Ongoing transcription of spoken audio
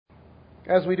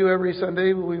As we do every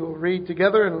Sunday, we will read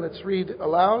together, and let's read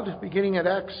aloud, beginning at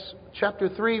Acts chapter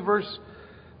 3, verse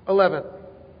 11.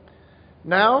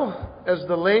 Now, as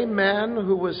the lame man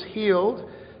who was healed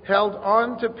held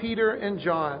on to Peter and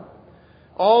John,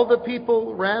 all the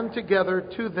people ran together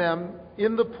to them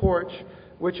in the porch,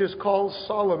 which is called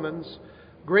Solomon's,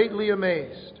 greatly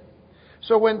amazed.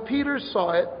 So when Peter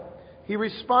saw it, he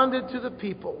responded to the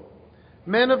people,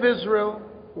 "Men of Israel,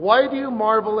 why do you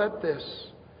marvel at this?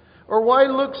 Or why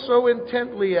look so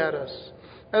intently at us,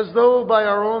 as though by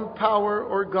our own power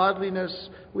or godliness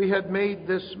we had made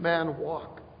this man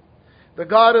walk? The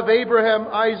God of Abraham,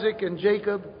 Isaac, and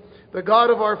Jacob, the God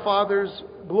of our fathers,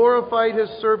 glorified His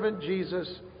servant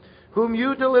Jesus, whom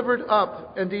you delivered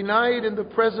up and denied in the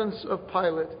presence of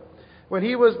Pilate, when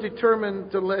he was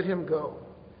determined to let him go.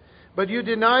 But you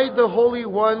denied the Holy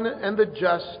One and the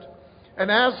just, and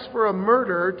asked for a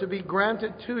murderer to be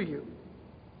granted to you,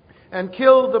 and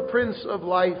killed the Prince of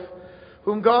Life,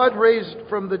 whom God raised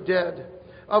from the dead,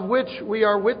 of which we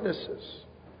are witnesses.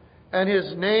 And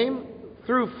His name,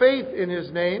 through faith in His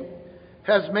name,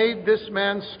 has made this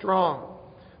man strong,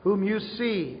 whom you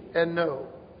see and know.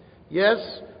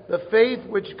 Yes, the faith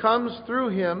which comes through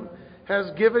Him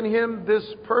has given Him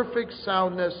this perfect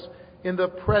soundness in the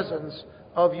presence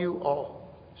of you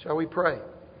all." Shall we pray?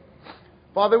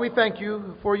 Father, we thank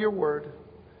you for your word,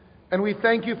 and we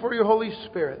thank you for your Holy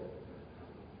Spirit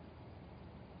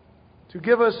to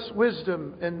give us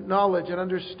wisdom and knowledge and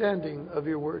understanding of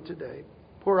your word today.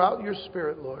 Pour out your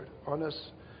Spirit, Lord, on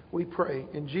us, we pray.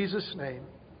 In Jesus' name,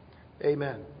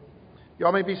 amen.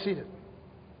 Y'all may be seated.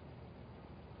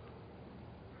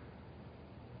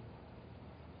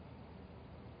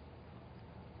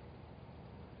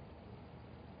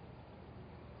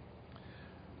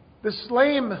 This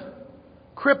lame,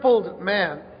 crippled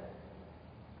man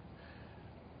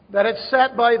that had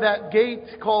sat by that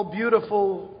gate called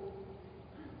Beautiful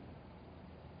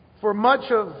for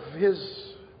much of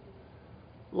his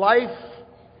life,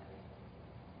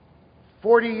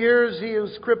 40 years he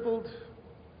was crippled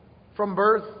from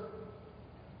birth,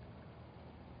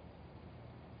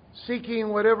 seeking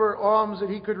whatever alms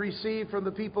that he could receive from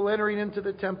the people entering into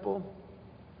the temple.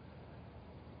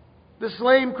 This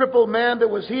lame, crippled man that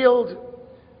was healed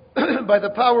by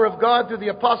the power of God through the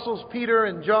apostles Peter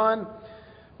and John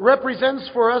represents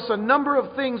for us a number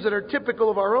of things that are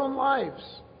typical of our own lives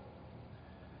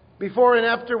before and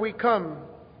after we come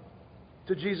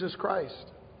to Jesus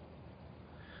Christ.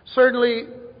 Certainly,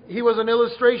 he was an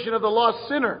illustration of the lost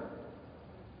sinner,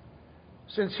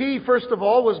 since he, first of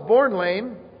all, was born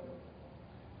lame,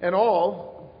 and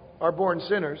all are born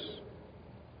sinners.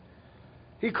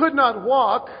 He could not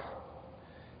walk,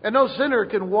 and no sinner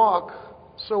can walk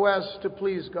so as to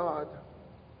please God.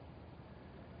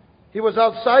 He was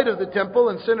outside of the temple,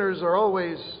 and sinners are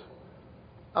always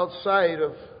outside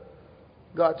of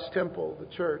God's temple, the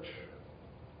church.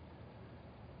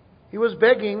 He was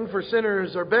begging for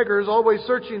sinners or beggars, always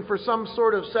searching for some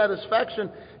sort of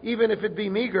satisfaction, even if it be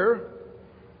meager.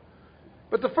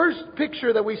 But the first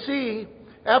picture that we see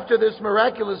after this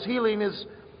miraculous healing is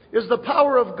the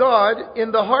power of God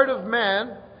in the heart of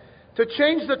man to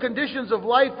change the conditions of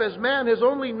life as man has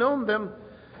only known them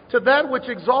to that which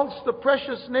exalts the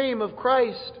precious name of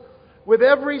Christ with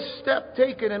every step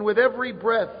taken and with every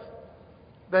breath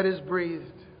that is breathed.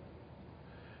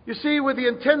 You see, with the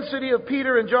intensity of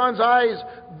Peter and John's eyes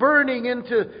burning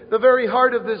into the very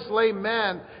heart of this lame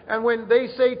man, and when they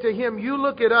say to him, "You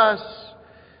look at us,"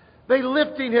 they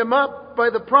lifting him up by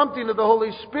the prompting of the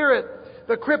Holy Spirit,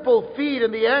 the crippled feet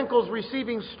and the ankles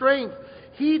receiving strength.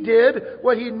 He did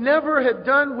what he never had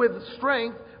done with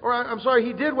strength,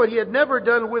 he did what he had never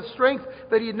done with strength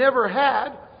that he never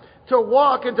had, to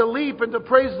walk and to leap and to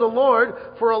praise the Lord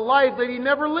for a life that he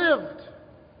never lived.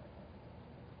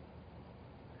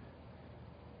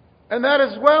 And that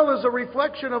as well is a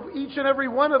reflection of each and every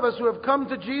one of us who have come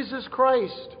to Jesus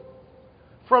Christ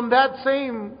from that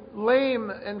same lame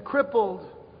and crippled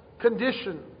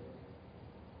condition.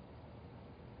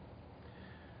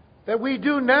 That we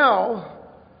do now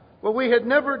what we had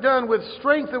never done with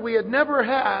strength that we had never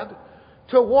had,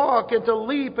 to walk and to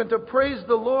leap and to praise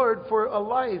the Lord for a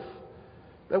life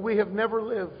that we have never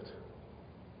lived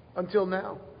until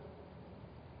now.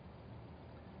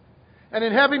 And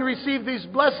in having received these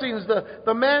blessings,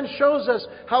 the man shows us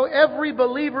how every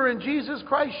believer in Jesus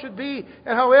Christ should be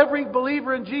and how every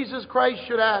believer in Jesus Christ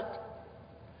should act.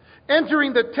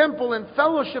 Entering the temple in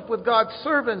fellowship with God's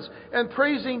servants and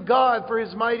praising God for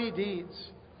His mighty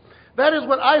deeds. That is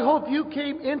what I hope you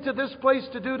came into this place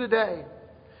to do today.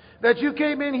 That you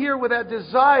came in here with that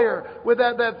desire, with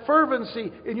that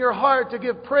fervency in your heart to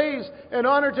give praise and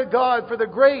honor to God for the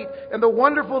great and the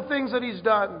wonderful things that He's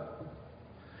done.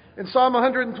 In Psalm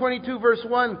 122 verse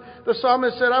 1, the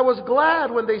psalmist said, I was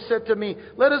glad when they said to me,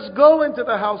 let us go into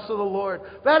the house of the Lord.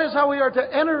 That is how we are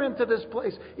to enter into this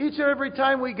place each and every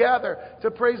time we gather to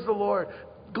praise the Lord.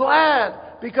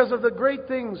 Glad because of the great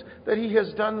things that He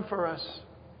has done for us.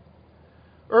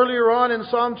 Earlier on in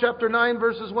Psalm chapter 9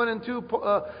 verses 1 and 2,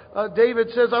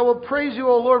 David says, I will praise you,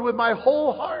 O Lord, with my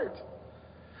whole heart.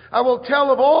 I will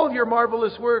tell of all your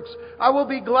marvelous works. I will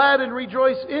be glad and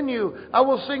rejoice in you. I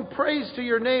will sing praise to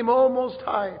your name, O Most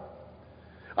High.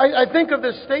 I think of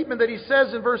this statement that he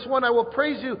says in verse 1, I will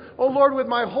praise you, O Lord, with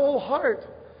my whole heart.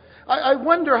 I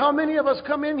wonder how many of us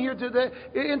come in here today,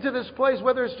 into this place,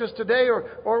 whether it's just today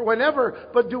or whenever,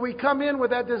 but do we come in with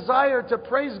that desire to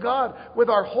praise God with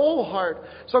our whole heart?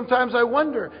 Sometimes I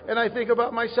wonder, and I think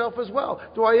about myself as well.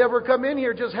 Do I ever come in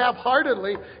here just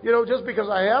half-heartedly, just because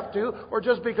I have to, or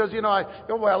just because,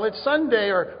 it's Sunday,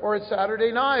 or it's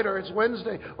Saturday night, or it's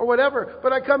Wednesday, or whatever,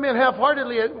 but I come in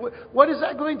half-heartedly. What is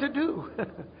that going to do?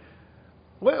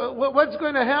 What's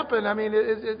going to happen? I mean,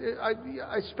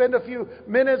 I spend a few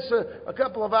minutes, a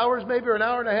couple of hours, maybe, or an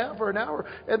hour and a half, or an hour,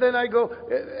 and then I go,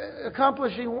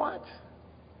 accomplishing what?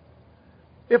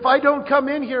 If I don't come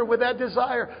in here with that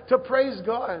desire to praise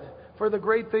God for the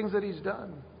great things that He's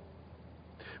done.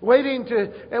 Waiting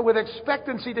and with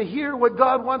expectancy to hear what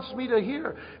God wants me to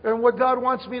hear, and what God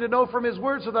wants me to know from His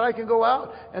Word so that I can go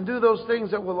out and do those things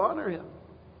that will honor Him.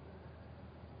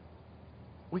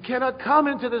 We cannot come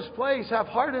into this place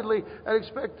half-heartedly and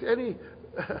expect any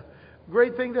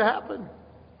great thing to happen.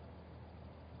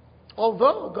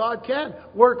 Although God can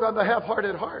work on the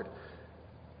half-hearted heart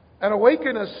and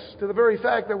awaken us to the very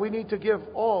fact that we need to give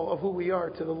all of who we are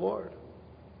to the Lord.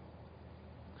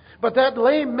 But that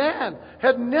lame man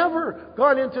had never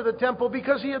gone into the temple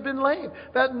because he had been lame.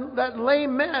 That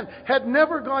lame man had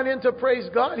never gone in to praise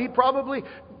God. He probably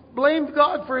blamed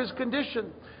God for his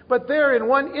condition. But there, in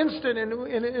one instant,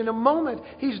 in a moment,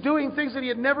 he's doing things that he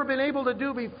had never been able to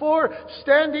do before,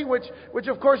 standing, which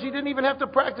of course he didn't even have to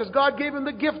practice. God gave him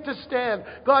the gift to stand.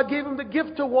 God gave him the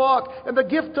gift to walk and the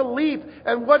gift to leap.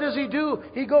 And what does he do?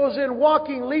 He goes in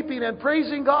walking, leaping, and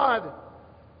praising God.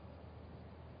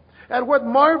 And what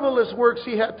marvelous works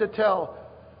he had to tell.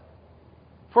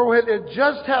 For what had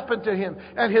just happened to him.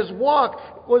 And his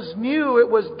walk was new, it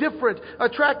was different,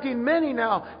 attracting many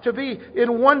now to be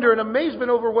in wonder and amazement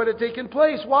over what had taken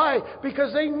place. Why?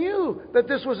 Because they knew that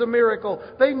this was a miracle.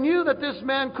 They knew that this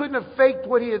man couldn't have faked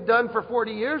what he had done for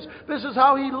 40 years. This is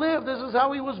how he lived. This is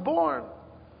how he was born.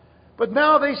 But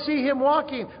now they see him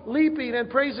walking, leaping and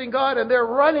praising God, and they're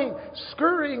running,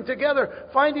 scurrying together,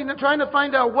 trying to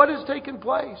find out what has taken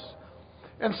place.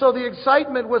 And so the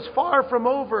excitement was far from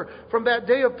over from that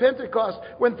day of Pentecost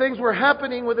when things were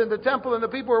happening within the temple and the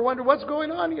people were wondering, what's going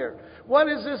on here? What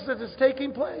is this that is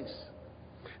taking place?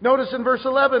 Notice in verse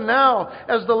 11, now,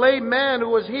 as the lame man who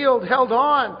was healed held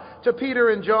on to Peter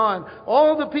and John,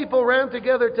 all the people ran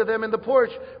together to them in the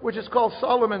porch, which is called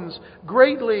Solomon's,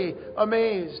 greatly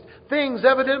amazed. Things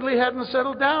evidently hadn't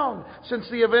settled down since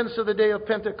the events of the day of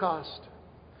Pentecost.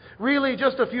 Really,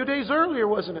 just a few days earlier,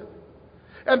 wasn't it?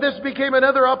 And this became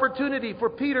another opportunity for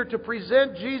Peter to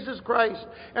present Jesus Christ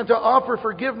and to offer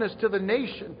forgiveness to the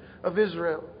nation of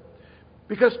Israel.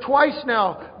 Because twice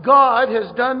now, God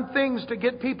has done things to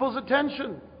get people's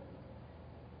attention.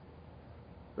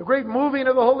 The great moving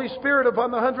of the Holy Spirit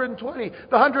upon the 120. The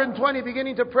 120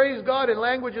 beginning to praise God in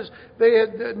languages they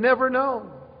had never known.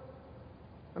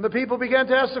 And the people began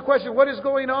to ask the question, what is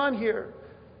going on here?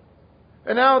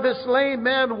 And now this lame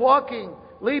man walking,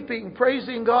 leaping,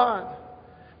 praising God.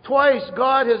 Twice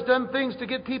God has done things to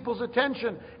get people's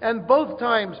attention, and both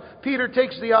times Peter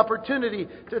takes the opportunity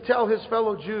to tell his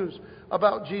fellow Jews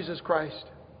about Jesus Christ.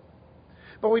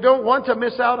 But we don't want to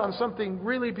miss out on something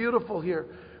really beautiful here.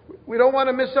 We don't want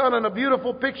to miss out on a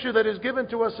beautiful picture that is given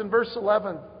to us in verse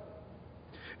 11.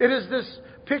 It is this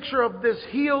picture of this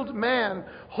healed man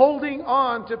holding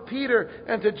on to Peter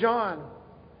and to John.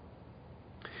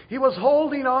 He was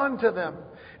holding on to them.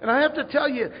 And I have to tell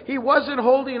you, he wasn't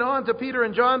holding on to Peter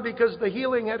and John because the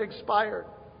healing had expired.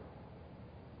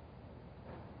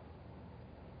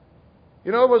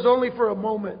 It was only for a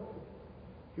moment.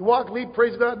 He walked, leaped,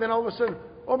 praised God, and then all of a sudden,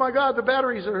 oh my God, the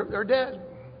batteries are dead.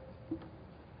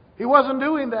 He wasn't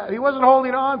doing that. He wasn't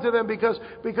holding on to them because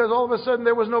all of a sudden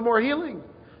there was no more healing.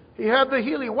 He had the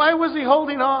healing. Why was he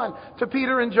holding on to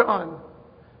Peter and John?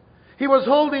 He was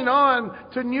holding on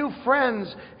to new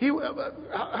friends.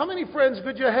 How many friends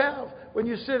could you have when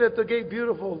you sit at the gate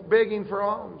beautiful begging for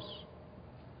alms?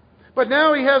 But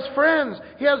now he has friends.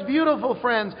 He has beautiful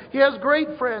friends. He has great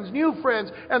friends, new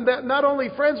friends. And that not only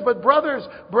friends, but brothers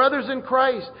in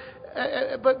Christ.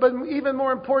 But even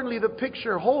more importantly, the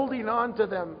picture, holding on to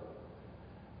them.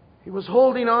 He was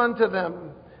holding on to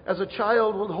them as a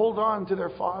child would hold on to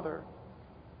their father.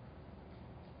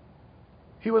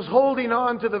 He was holding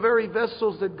on to the very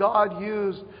vessels that God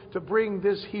used to bring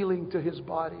this healing to his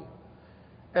body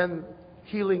and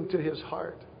healing to his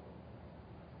heart.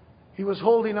 He was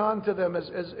holding on to them as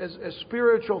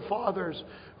spiritual fathers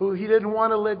who he didn't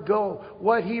want to let go.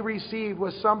 What he received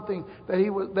was something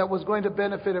that was going to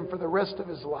benefit him for the rest of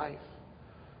his life.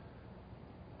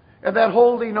 And that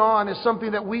holding on is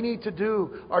something that we need to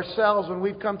do ourselves when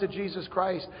we've come to Jesus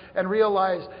Christ and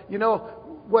realize,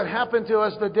 what happened to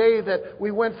us the day that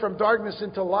we went from darkness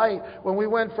into light, when we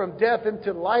went from death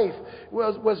into life,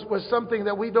 was something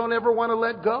that we don't ever want to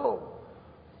let go.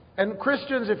 And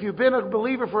Christians, if you've been a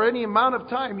believer for any amount of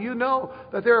time, you know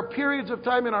that there are periods of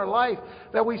time in our life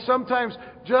that we sometimes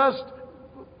just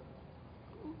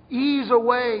ease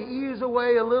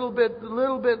away a little by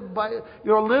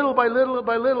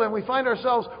little, and we find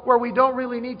ourselves where we don't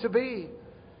really need to be,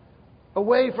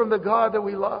 away from the God that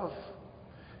we love.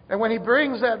 And when He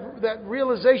brings that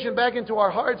realization back into our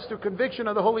hearts through conviction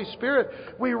of the Holy Spirit,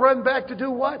 we run back to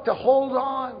do what? To hold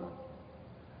on.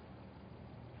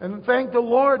 And thank the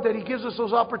Lord that He gives us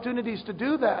those opportunities to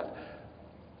do that.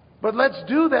 But let's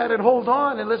do that and hold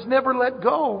on, and let's never let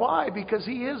go. Why? Because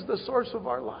He is the source of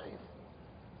our life.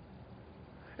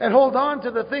 And hold on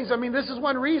to the things. This is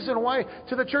one reason why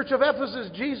to the church of Ephesus,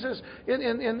 Jesus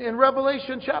in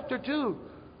Revelation chapter 2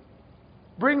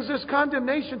 brings this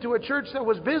condemnation to a church that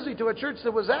was busy, to a church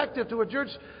that was active, to a church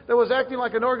that was acting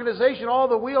like an organization. All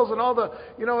the wheels and all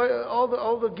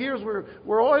the gears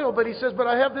were oiled. But He says, but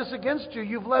I have this against you.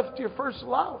 You've left your first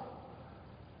love.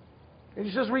 And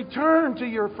He says, return to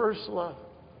your first love.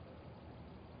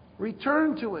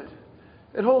 Return to it.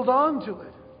 And hold on to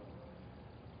it.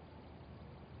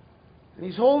 And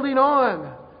He's holding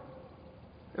on.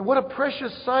 And what a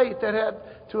precious sight that had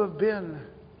to have been.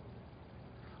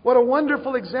 What a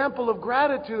wonderful example of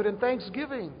gratitude and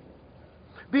thanksgiving.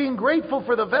 Being grateful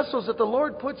for the vessels that the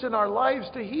Lord puts in our lives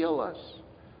to heal us.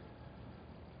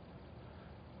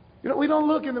 We don't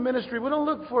look in the ministry, we don't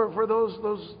look for those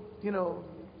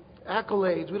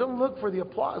accolades. We don't look for the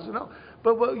applause,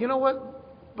 But you know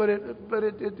what? But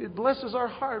it blesses our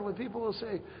heart when people will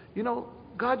say,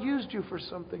 God used you for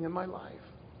something in my life.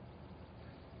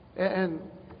 And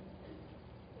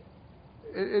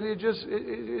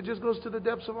it just goes to the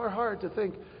depths of our heart to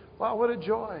think, wow, what a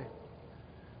joy.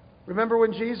 Remember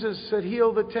when Jesus said,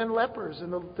 heal the 10 lepers.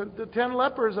 And the 10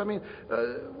 lepers,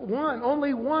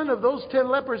 only one of those 10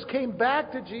 lepers came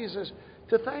back to Jesus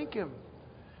to thank Him.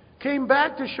 Came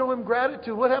back to show Him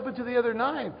gratitude. What happened to the other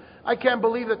 9? I can't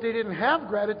believe that they didn't have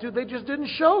gratitude. They just didn't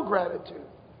show gratitude.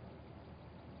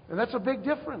 And that's a big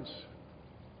difference.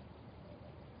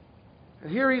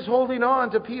 And here He's holding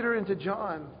on to Peter and to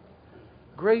John.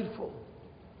 Grateful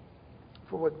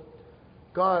for what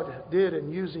God did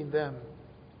in using them.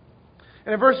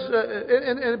 And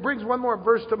it brings one more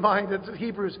verse to mind. It's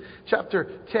Hebrews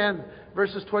chapter 10,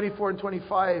 verses 24 and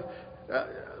 25.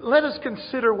 Let us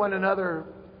consider one another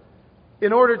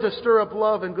in order to stir up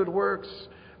love and good works,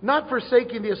 not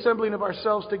forsaking the assembling of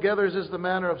ourselves together as is the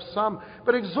manner of some,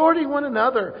 but exhorting one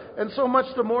another, and so much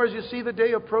the more as you see the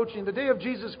day approaching. The day of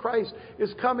Jesus Christ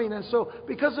is coming, and so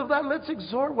because of that, let's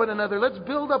exhort one another. Let's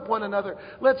build up one another.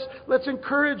 Let's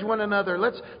encourage one another.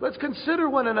 Let's consider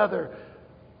one another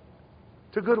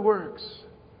to good works.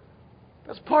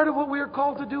 That's part of what we are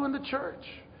called to do in the church.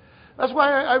 That's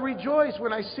why I rejoice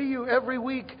when I see you every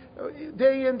week,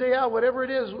 day in, day out, whatever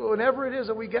it is, whenever it is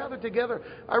that we gather together.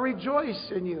 I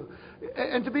rejoice in you.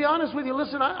 And to be honest with you,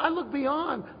 listen, I look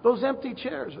beyond those empty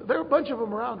chairs. There are a bunch of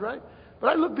them around, right? But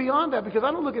I look beyond that because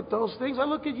I don't look at those things. I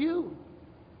look at you.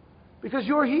 Because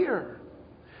you're here.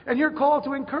 And you're called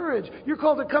to encourage. You're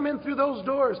called to come in through those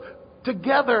doors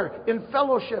together in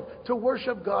fellowship to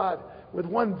worship God with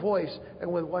one voice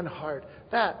and with one heart.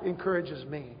 That encourages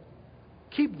me.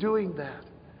 Keep doing that.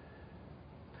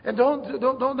 And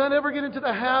don't ever get into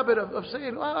the habit of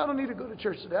saying, well, I don't need to go to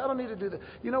church today. I don't need to do that.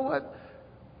 You know what?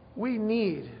 We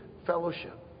need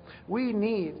fellowship. We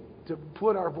need to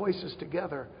put our voices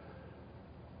together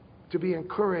to be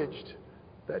encouraged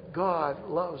that God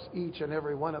loves each and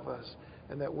every one of us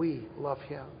and that we love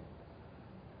Him.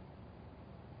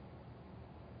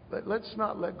 But let's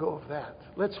not let go of that.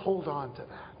 Let's hold on to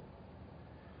that.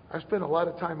 I spent a lot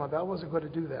of time on that. I wasn't going to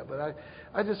do that, but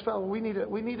I just felt we need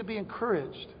to be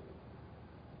encouraged.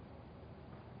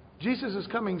 Jesus is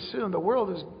coming soon. The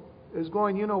world is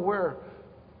going, where.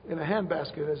 in a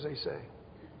handbasket, as they say.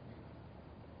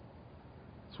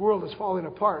 This world is falling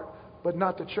apart, but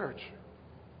not the church.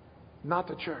 Not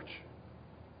the church.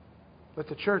 Let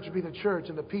the church be the church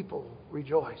and the people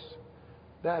rejoice.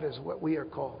 That is what we are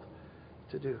called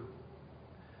to do.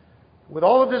 With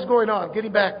all of this going on,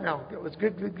 getting back now, let's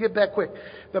get back quick.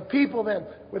 The people then,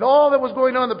 with all that was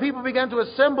going on, the people began to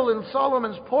assemble in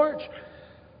Solomon's porch,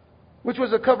 which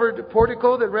was a covered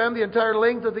portico that ran the entire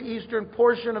length of the eastern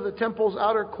portion of the temple's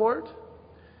outer court.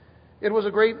 It was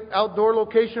a great outdoor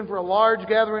location for a large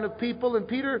gathering of people, and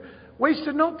Peter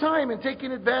wasted no time in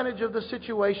taking advantage of the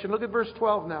situation. Look at verse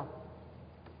 12 now.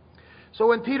 So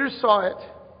when Peter saw it,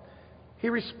 he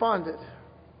responded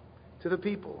to the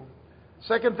people.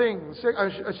 Second thing, I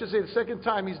should say the second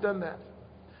time he's done that.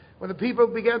 When the people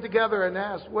began to gather and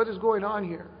asked, what is going on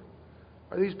here?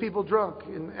 Are these people drunk?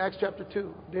 In Acts chapter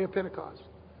 2, day of Pentecost.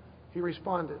 He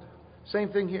responded. Same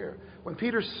thing here. When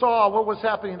Peter saw what was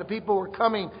happening, the people were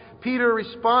coming, Peter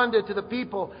responded to the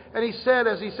people. And he said,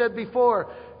 as he said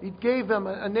before, he gave them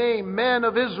a name, Men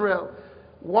of Israel.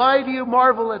 Why do you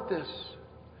marvel at this?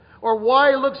 Or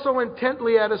why look so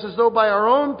intently at us as though by our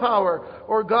own power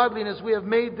or godliness we have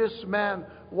made this man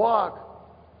walk?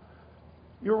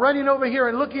 You're running over here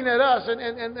and looking at us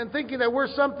and thinking that we're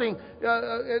something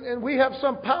and we have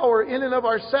some power in and of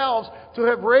ourselves to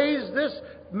have raised this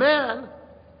man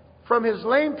from his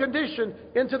lame condition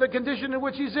into the condition in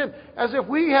which he's in, as if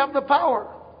we have the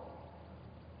power.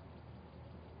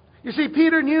 You see,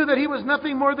 Peter knew that he was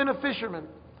nothing more than a fisherman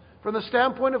from the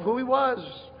standpoint of who he was,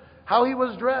 how he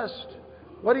was dressed,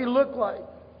 what he looked like.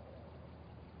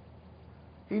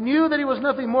 He knew that he was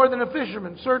nothing more than a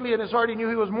fisherman. Certainly in his heart he knew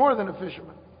he was more than a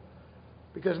fisherman.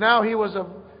 Because now he was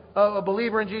a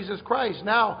believer in Jesus Christ.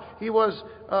 Now he was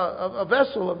a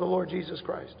vessel of the Lord Jesus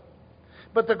Christ.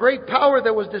 But the great power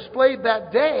that was displayed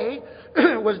that day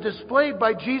was displayed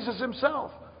by Jesus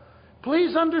himself.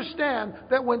 Please understand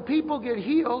that when people get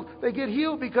healed, they get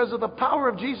healed because of the power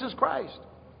of Jesus Christ.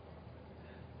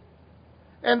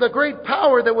 And the great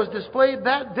power that was displayed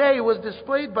that day was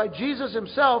displayed by Jesus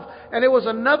himself, and it was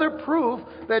another proof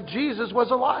that Jesus was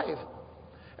alive.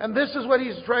 And this is what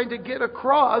he's trying to get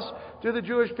across to the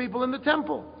Jewish people in the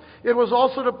temple. It was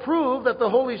also to prove that the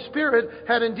Holy Spirit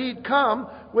had indeed come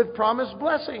with promised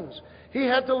blessings. He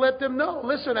had to let them know,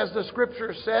 listen, as the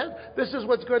Scripture said, this is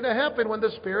what's going to happen when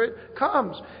the Spirit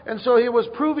comes. And so he was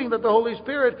proving that the Holy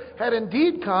Spirit had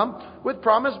indeed come with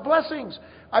promised blessings.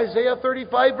 Isaiah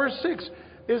 35 verse 6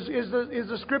 is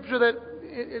the Scripture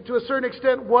that, to a certain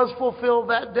extent, was fulfilled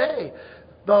that day.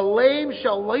 The lame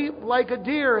shall leap like a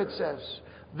deer, it says.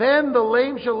 Then the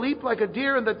lame shall leap like a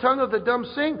deer, and the tongue of the dumb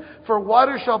sing, for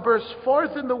water shall burst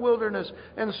forth in the wilderness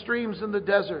and streams in the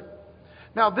desert.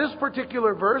 Now, this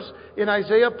particular verse in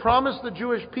Isaiah promised the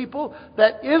Jewish people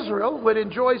that Israel would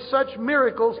enjoy such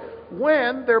miracles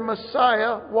when their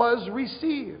Messiah was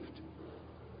received.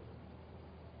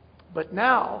 But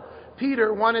now,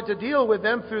 Peter wanted to deal with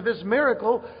them through this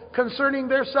miracle concerning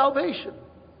their salvation.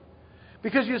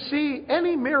 Because you see,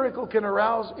 any miracle can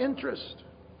arouse interest.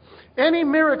 Any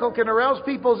miracle can arouse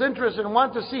people's interest and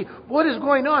want to see what is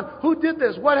going on. Who did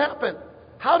this? What happened?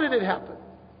 How did it happen?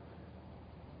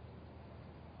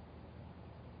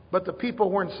 But the people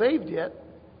weren't saved yet.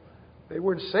 They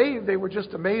weren't saved. They were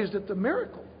just amazed at the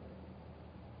miracle.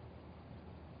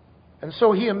 And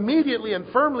so he immediately and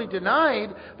firmly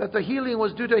denied that the healing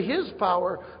was due to his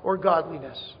power or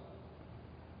godliness.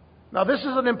 Now, this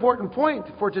is an important point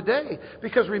for today,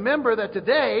 because remember that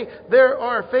today there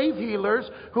are faith healers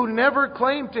who never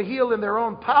claim to heal in their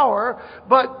own power,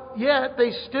 but yet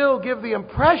they still give the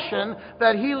impression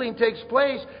that healing takes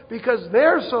place because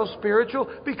they're so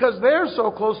spiritual, because they're so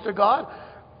close to God,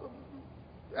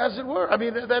 as it were. I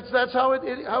mean, that's how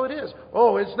it is.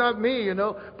 Oh, it's not me,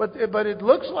 but it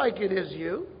looks like it is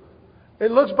you. It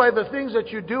looks by the things that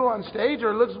you do on stage, or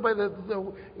it looks by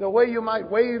the way you might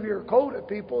wave your coat at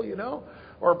people,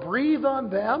 or breathe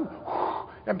on them,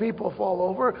 and people fall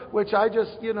over, which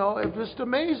it just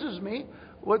amazes me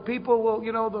what people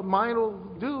will, the mind will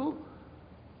do.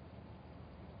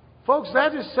 Folks,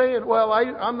 that is saying, well,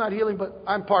 I'm not healing, but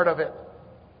I'm part of it.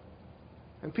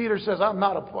 And Peter says, I'm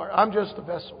not a part. I'm just a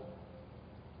vessel.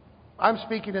 I'm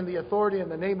speaking in the authority and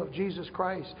the name of Jesus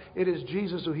Christ. It is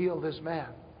Jesus who healed this man.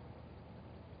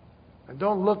 And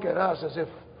don't look at us as if,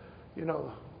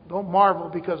 don't marvel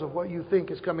because of what you think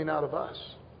is coming out of us.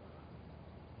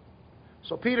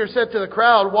 So Peter said to the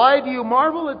crowd, why do you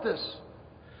marvel at this?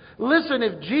 Listen,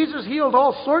 if Jesus healed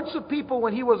all sorts of people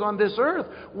when he was on this earth,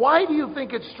 why do you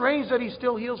think it's strange that he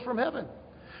still heals from heaven?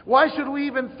 Why should we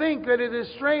even think that it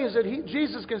is strange that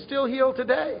Jesus can still heal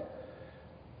today?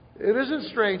 It isn't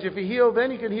strange. If He healed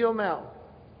then, He can heal now.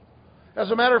 As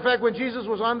a matter of fact, when Jesus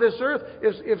was on this earth,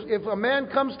 if a man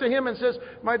comes to Him and says,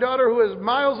 my daughter who is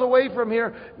miles away from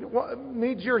here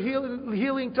needs your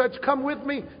healing touch, come with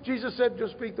me. Jesus said,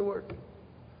 just speak the word.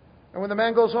 And when the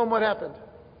man goes home, what happened?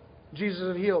 Jesus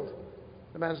had healed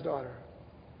the man's daughter.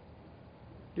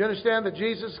 Do you understand that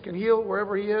Jesus can heal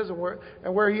wherever He is and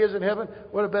where He is in heaven?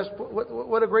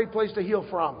 What a great place to heal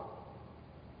from.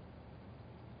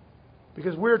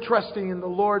 Because we're trusting in the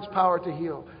Lord's power to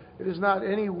heal. It is not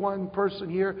any one person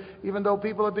here, even though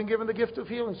people have been given the gift of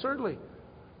healing, certainly.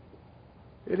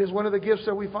 It is one of the gifts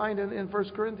that we find in 1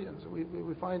 Corinthians.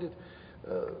 We find it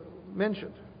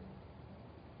mentioned.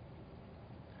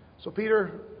 So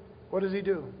Peter, what does he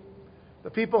do?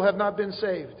 The people have not been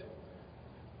saved.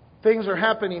 Things are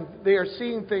happening. They are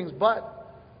seeing things.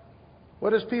 But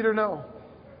what does Peter know?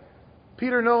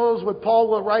 Peter knows what Paul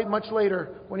will write much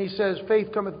later when he says,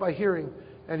 faith cometh by hearing,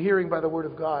 and hearing by the word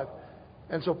of God.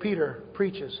 And so Peter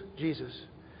preaches Jesus.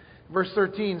 Verse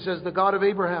 13 says, the God of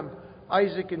Abraham,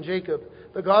 Isaac, and Jacob,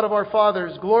 the God of our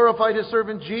fathers, glorified His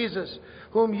servant Jesus,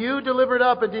 whom you delivered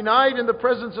up and denied in the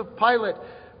presence of Pilate,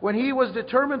 when he was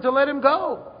determined to let Him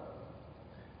go.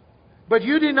 But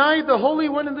you denied the Holy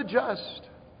One and the just.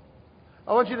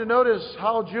 I want you to notice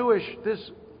how Jewish this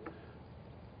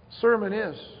sermon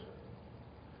is.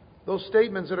 Those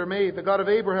statements that are made, the God of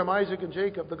Abraham, Isaac, and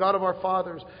Jacob, the God of our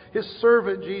fathers, His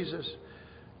servant Jesus,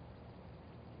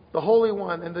 the Holy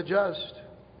One and the just.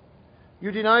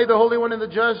 You denied the Holy One and the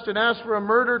just and asked for a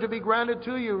murder to be granted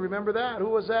to you. Remember that? Who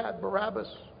was that?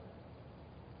 Barabbas.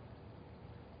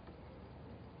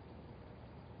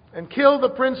 And killed the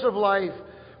Prince of Life,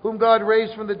 whom God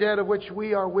raised from the dead, of which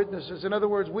we are witnesses. In other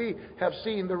words, we have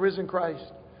seen the risen Christ.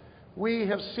 We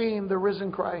have seen the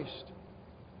risen Christ.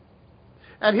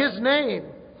 And His name,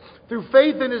 through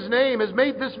faith in His name, has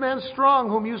made this man strong,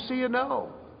 whom you see and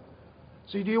know.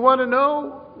 See, do you want to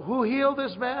know who healed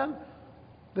this man?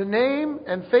 The name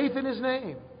and faith in His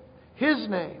name. His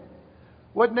name.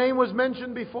 What name was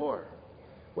mentioned before?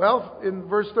 Well, in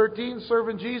verse 13,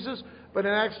 servant Jesus. But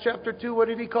in Acts chapter 2, what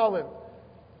did He call Him?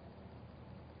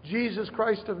 Jesus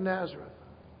Christ of Nazareth.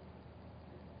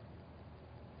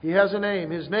 He has a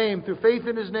name. His name, through faith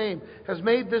in His name, has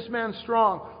made this man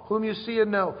strong, whom you see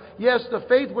and know. Yes, the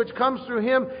faith which comes through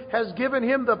Him has given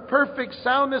him the perfect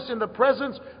soundness in the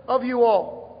presence of you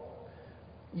all.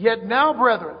 Yet now,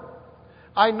 brethren,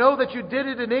 I know that you did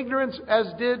it in ignorance, as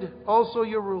did also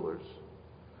your rulers.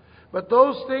 But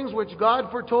those things which God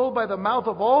foretold by the mouth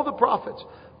of all the prophets,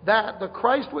 that the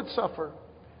Christ would suffer,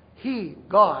 He,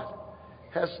 God,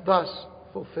 has thus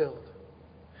fulfilled.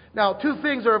 Now, two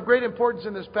things are of great importance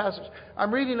in this passage.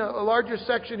 I'm reading a larger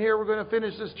section here. We're going to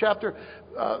finish this chapter,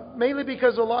 mainly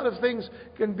because a lot of things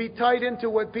can be tied into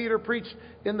what Peter preached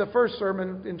in the first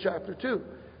sermon in chapter 2.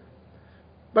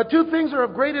 But two things are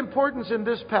of great importance in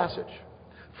this passage.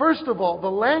 First of all, the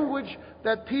language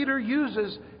that Peter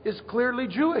uses is clearly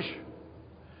Jewish.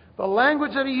 The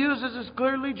language that he uses is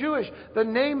clearly Jewish. The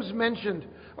names mentioned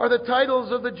are the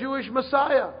titles of the Jewish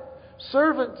Messiah,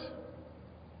 servant,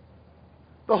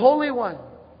 the Holy One,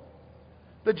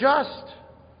 the just,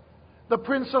 the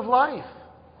Prince of Life.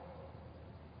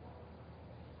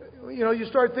 You know, you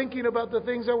start thinking about the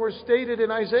things that were stated in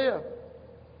Isaiah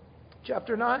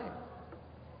chapter 9.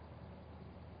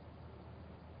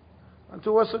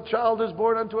 Unto us a child is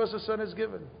born, unto us a son is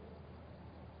given.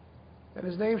 And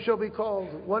His name shall be called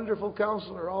Wonderful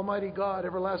Counselor, Almighty God,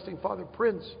 Everlasting Father,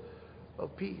 Prince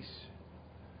of Peace.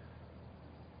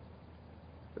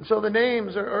 And so the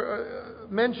names are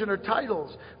mentioned are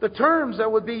titles. The terms that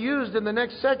would be used in the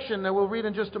next section that we'll read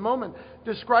in just a moment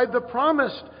describe the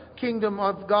promised kingdom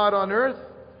of God on earth.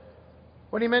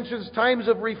 When He mentions times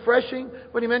of refreshing,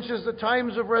 when He mentions the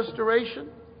times of restoration,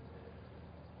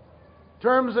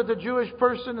 terms that the Jewish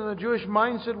person and the Jewish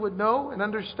mindset would know and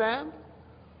understand.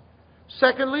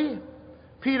 Secondly,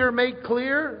 Peter makes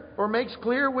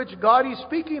clear which God he's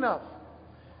speaking of.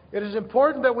 It is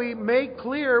important that we make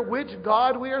clear which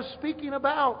God we are speaking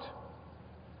about.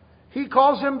 He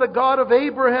calls Him the God of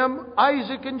Abraham,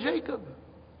 Isaac, and Jacob.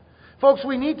 Folks,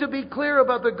 we need to be clear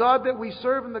about the God that we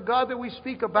serve and the God that we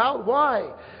speak about. Why?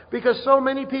 Because so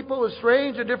many people with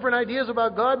strange and different ideas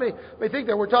about God may think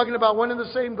that we're talking about one and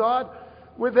the same God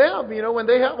with them. You know, when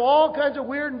they have all kinds of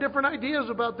weird and different ideas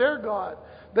about their God.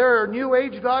 There are New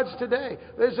Age gods today.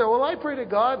 They say, well, I pray to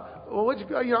God. Well, which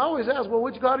God? You know, I always ask, well,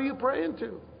 which God are you praying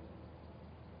to?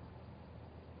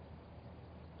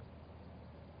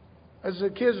 As the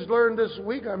kids learned this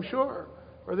week, I'm sure,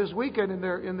 or this weekend in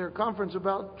their conference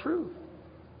about truth.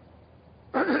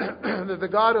 The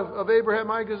God of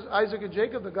Abraham, Isaac, and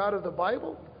Jacob, the God of the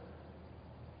Bible,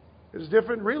 It is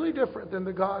different, really different than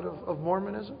the God of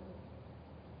Mormonism.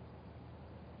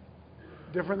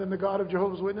 Different than the God of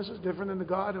Jehovah's Witnesses. Different than the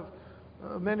God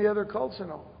of many other cults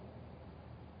and all.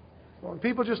 When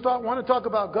people just want to talk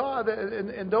about God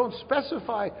and don't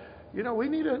specify, we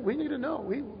need to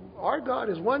know. Our God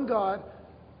is one God,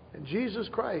 and Jesus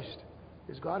Christ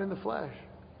is God in the flesh.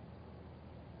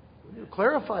 We need to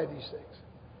clarify these things.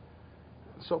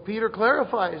 So Peter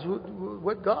clarifies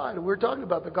what God we're talking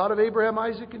about, the God of Abraham,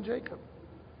 Isaac, and Jacob.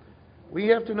 We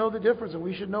have to know the difference, and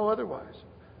we should know otherwise,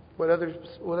 what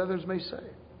others may say.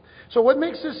 So what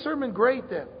makes this sermon great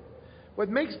then? What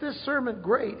makes this sermon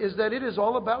great is that it is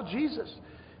all about Jesus.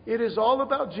 It is all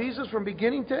about Jesus from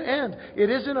beginning to end. It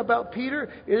isn't about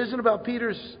Peter. It isn't about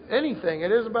Peter's anything.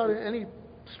 It isn't about any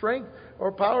strength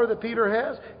or power that Peter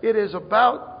has. It is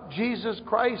about Jesus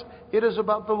Christ. It is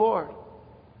about the Lord.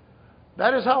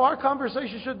 That is how our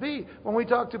conversation should be when we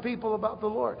talk to people about the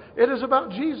Lord. It is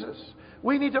about Jesus.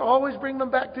 We need to always bring them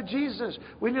back to Jesus.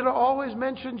 We need to always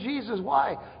mention Jesus.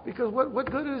 Why? Because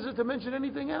what good is it to mention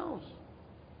anything else?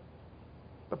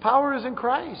 The power is in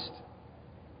Christ.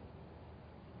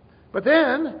 But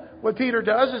then, what Peter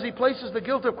does is he places the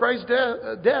guilt of Christ's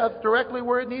death directly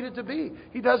where it needed to be.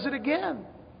 He does it again.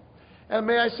 And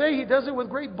may I say, he does it with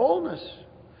great boldness.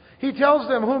 He tells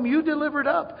them, whom you delivered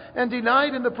up and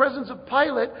denied in the presence of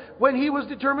Pilate when he was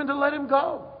determined to let him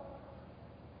go.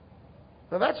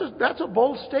 Now that's a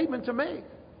bold statement to make.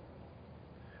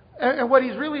 And what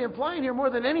he's really implying here more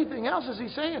than anything else is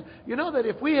he's saying, that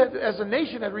if we had, as a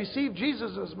nation, had received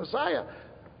Jesus as Messiah,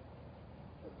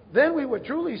 then we would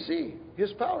truly see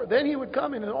His power. Then He would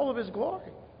come in all of His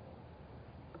glory.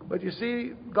 But you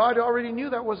see, God already knew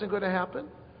that wasn't going to happen.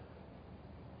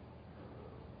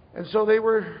 And so they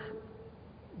were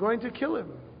going to kill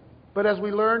Him. But as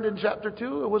we learned in chapter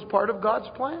 2, it was part of God's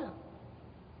plan.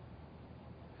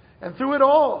 And through it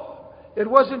all, it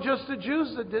wasn't just the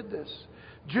Jews that did this.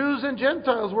 Jews and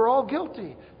Gentiles were all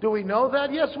guilty. Do we know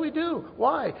that? Yes, we do.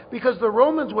 Why? Because the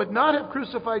Romans would not have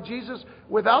crucified Jesus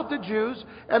without the Jews,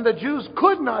 and the Jews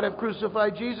could not have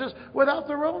crucified Jesus without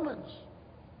the Romans.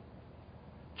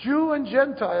 Jew and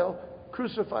Gentile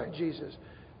crucified Jesus.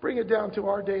 Bring it down to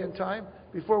our day and time.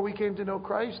 Before we came to know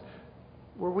Christ,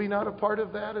 were we not a part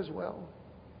of that as well?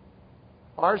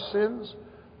 Our sins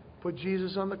put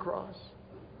Jesus on the cross.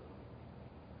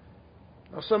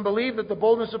 Now, some believe that the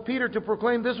boldness of Peter to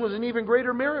proclaim this was an even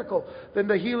greater miracle than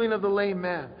the healing of the lame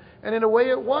man. And in a way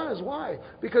it was. Why?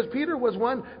 Because Peter was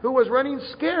one who was running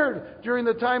scared during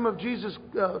the time of Jesus'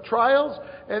 trials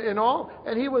and all.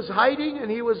 And he was hiding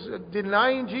and he was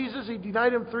denying Jesus. He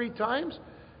denied Him 3 times.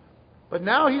 But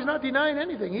now he's not denying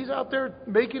anything. He's out there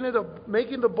making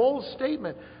the bold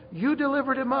statement. You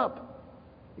delivered Him up.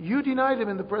 You denied Him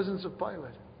in the presence of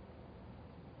Pilate.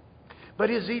 But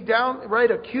is he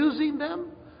downright accusing them?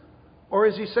 Or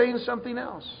is he saying something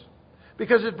else?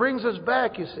 Because it brings us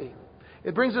back, you see.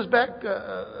 It brings us back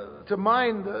to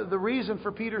mind the reason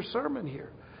for Peter's sermon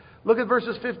here. Look at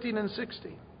verses 15 and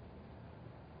 16.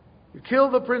 You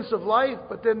kill the Prince of Life,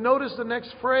 but then notice the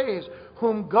next phrase.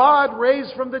 Whom God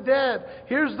raised from the dead.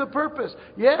 Here's the purpose.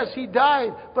 Yes, He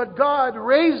died, but God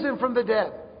raised Him from the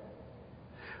dead.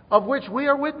 Of which we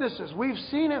are witnesses. We've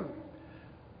seen Him.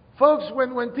 Folks,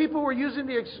 when people were using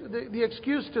the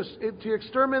excuse to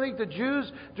exterminate the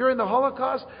Jews during the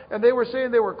Holocaust, and they were saying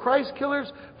they were Christ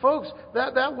killers, folks,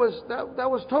 that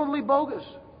was totally bogus.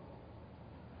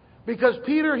 Because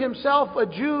Peter himself, a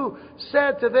Jew,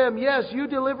 said to them, yes, you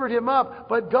delivered Him up,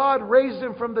 but God raised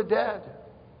Him from the dead.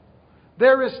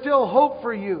 There is still hope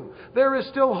for you. There is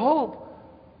still hope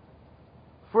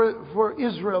for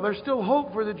Israel. There's still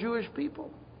hope for the Jewish people.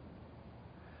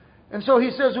 And so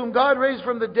he says, whom God raised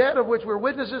from the dead, of which we're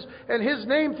witnesses, and His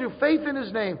name, through faith in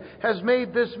His name, has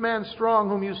made this man strong,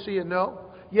 whom you see and know.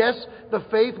 Yes, the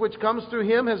faith which comes through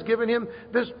Him has given him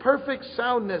this perfect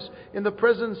soundness in the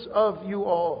presence of you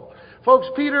all. Folks,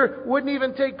 Peter wouldn't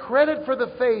even take credit for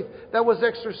the faith that was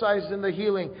exercised in the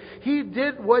healing. He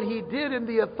did what he did in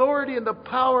the authority and the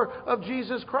power of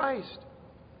Jesus Christ.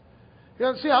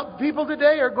 See how people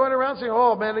today are going around saying,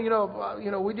 "Oh man,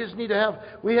 we just need to have.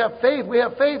 We have faith. We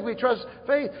have faith. We trust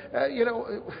faith."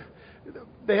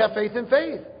 They have faith in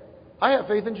faith. I have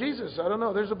faith in Jesus. I don't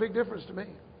know. There's a big difference to me.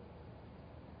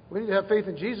 We need to have faith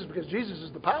in Jesus because Jesus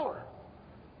is the power.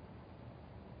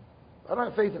 I don't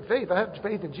have faith in faith. I have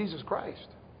faith in Jesus Christ.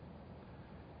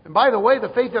 And by the way, the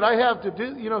faith that I have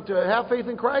to have faith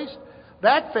in Christ,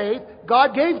 that faith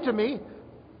God gave to me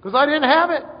because I didn't have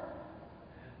it.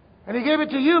 And He gave it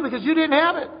to you because you didn't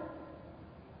have it.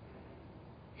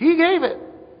 He gave it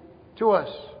to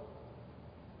us.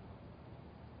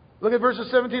 Look at verses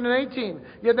 17 and 18.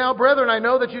 Yet now, brethren, I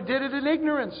know that you did it in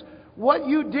ignorance. What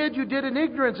you did in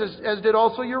ignorance, as did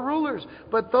also your rulers.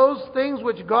 But those things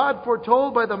which God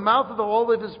foretold by the mouth of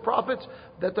all of His prophets,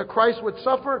 that the Christ would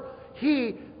suffer,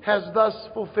 He has thus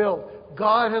fulfilled.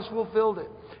 God has fulfilled it.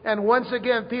 And once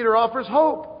again, Peter offers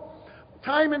hope.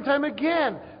 Time and time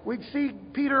again, we see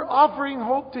Peter offering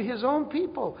hope to his own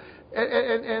people.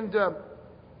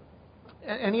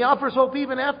 And he offers hope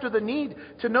even after the need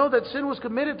to know that sin was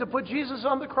committed to put Jesus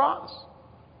on the cross.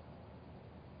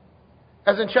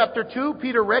 As in chapter 2,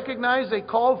 Peter recognized a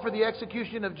call for the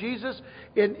execution of Jesus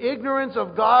in ignorance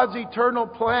of God's eternal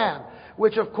plan,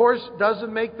 which of course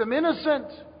doesn't make them innocent,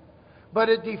 but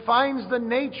it defines the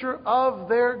nature of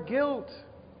their guilt.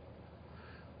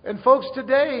 And folks,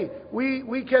 today,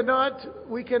 we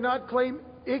cannot claim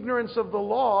ignorance of the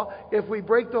law if we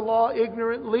break the law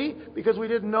ignorantly because we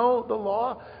didn't know the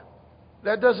law.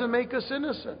 That doesn't make us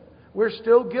innocent. We're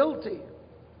still guilty.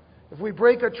 If we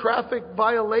break a traffic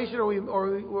violation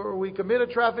or we commit a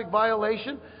traffic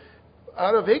violation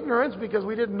out of ignorance because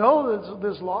we didn't know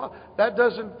this law, that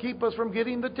doesn't keep us from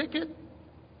getting the ticket.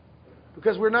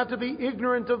 Because we're not to be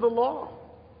ignorant of the law.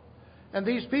 And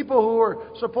these people who were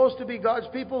supposed to be God's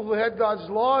people, who had God's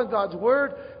law and God's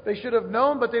word, they should have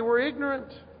known, but they were ignorant.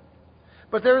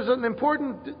 But there's an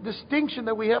important distinction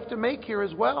that we have to make here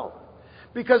as well.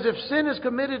 Because if sin is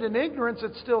committed in ignorance,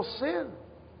 it's still sin.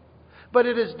 But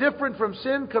it is different from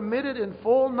sin committed in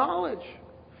full knowledge.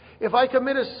 If I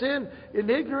commit a sin in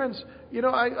ignorance,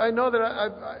 I know that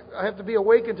I have to be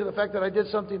awakened to the fact that I did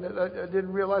something that I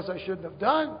didn't realize I shouldn't have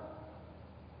done.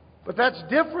 But that's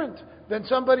different than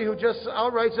somebody who just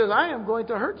outright says, I am going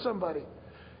to hurt somebody.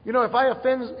 If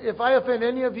I offend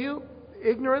any of you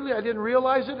ignorantly, I didn't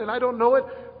realize it, and I don't know it,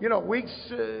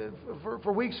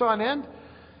 for weeks on end,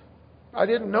 I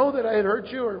didn't know that I had hurt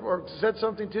you or said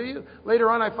something to you. Later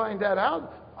on, I find that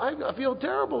out. I feel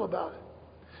terrible about it.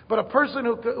 But a person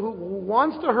who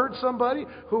wants to hurt somebody,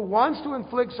 who wants to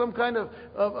inflict some kind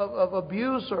of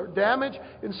abuse or damage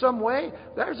in some way,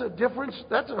 that's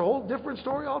a whole different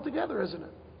story altogether, isn't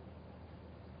it?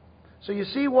 So you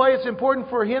see why it's important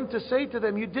for him to say to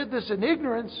them, you did this in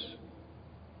ignorance,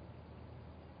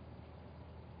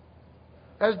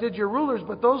 as did your rulers,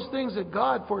 but those things that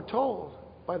God foretold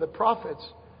by the prophets,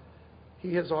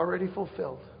 He has already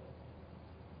fulfilled.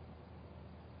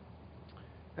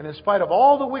 And in spite of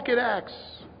all the wicked acts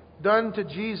done to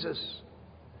Jesus,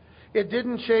 it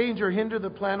didn't change or hinder the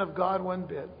plan of God one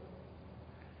bit.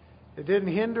 It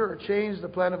didn't hinder or change the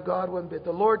plan of God one bit.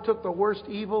 The Lord took the worst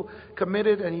evil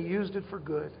committed and He used it for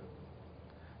good.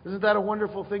 Isn't that a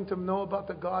wonderful thing to know about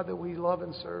the God that we love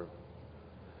and serve?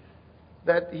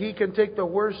 That He can take the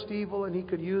worst evil and He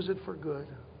could use it for good.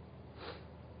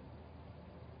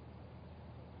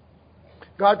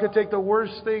 God could take the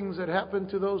worst things that happened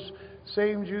to those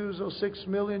same Jews, those 6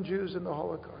 million Jews in the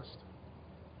Holocaust.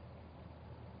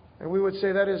 And we would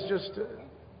say that is just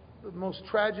the most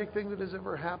tragic thing that has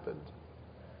ever happened.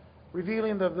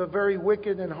 Revealing the very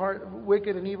wicked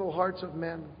and evil hearts of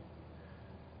men.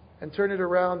 And turn it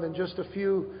around and just a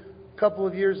few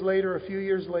years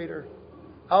later,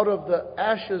 out of the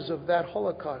ashes of that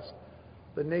Holocaust,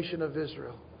 the nation of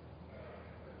Israel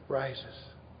rises.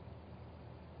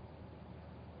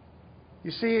 You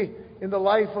see, in the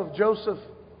life of Joseph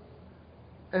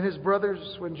and his brothers,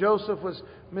 when Joseph was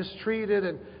mistreated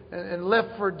and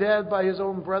left for dead by his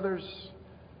own brothers,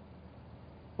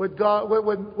 what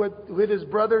his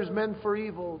brothers meant for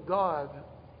evil, God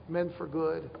meant for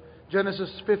good. Genesis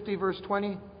 50 verse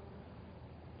 20.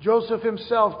 Joseph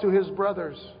himself to his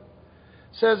brothers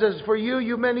says, as for you,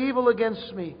 you meant evil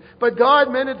against me, but God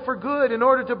meant it for good in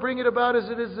order to bring it about as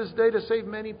it is this day to save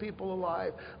many people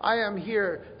alive. I am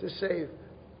here to save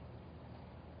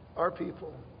our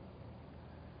people.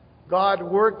 God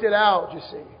worked it out, you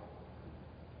see.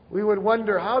 We would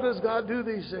wonder, how does God do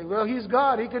these things? Well, He's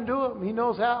God. He can do them. He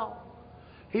knows how.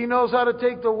 He knows how to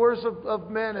take the worst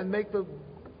of men and make the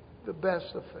best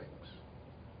of things.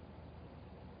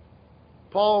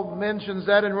 Paul mentions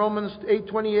that in Romans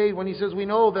 8:28 when he says, we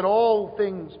know that all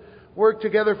things work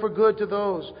together for good to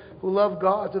those who love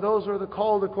God, to those who are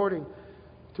called according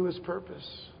to His purpose.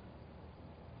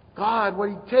 God, what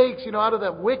He takes, out of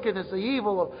that wickedness, the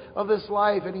evil of this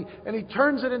life, and He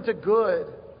turns it into good.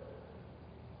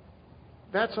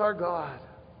 That's our God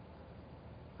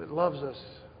that loves us.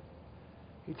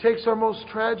 He takes our most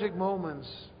tragic moments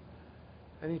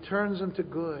and He turns them to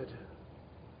good.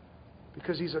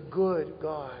 Because He's a good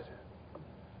God.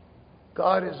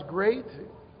 God is great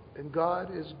and God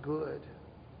is good.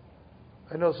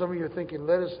 I know some of you are thinking,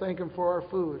 let us thank Him for our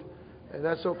food. And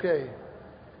that's okay.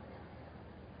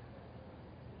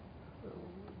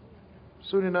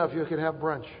 Soon enough, you can have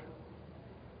brunch.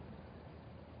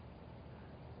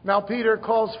 Now Peter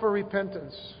calls for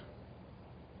repentance.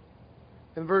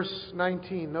 In verse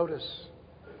 19, notice.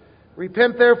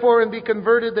 Repent therefore and be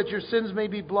converted, that your sins may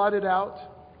be blotted out,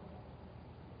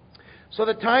 so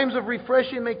that times of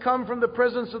refreshing may come from the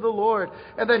presence of the Lord,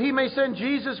 and that He may send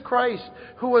Jesus Christ,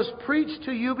 who was preached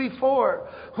to you before,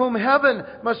 whom heaven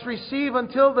must receive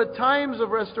until the times of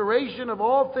restoration of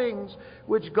all things,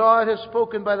 which God has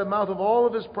spoken by the mouth of all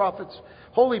of His prophets,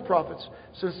 holy prophets,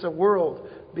 since the world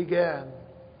began.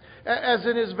 As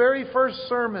in his very first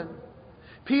sermon,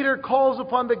 Peter calls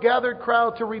upon the gathered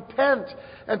crowd to repent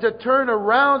and to turn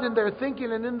around in their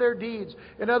thinking and in their deeds.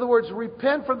 In other words,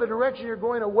 repent from the direction you're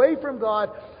going away from God.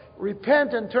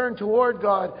 Repent and turn toward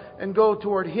God and go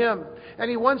toward Him. And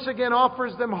he once again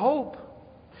offers them hope.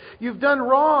 You've done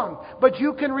wrong, but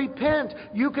you can repent.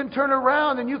 You can turn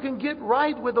around and you can get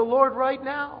right with the Lord right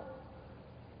now.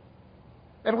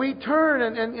 And we turn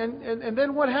and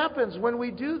then what happens when we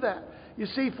do that? You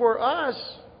see, for us,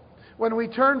 when we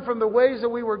turn from the ways that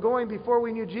we were going before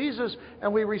we knew Jesus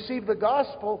and we received the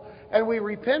gospel and we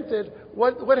repented,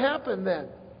 what happened then?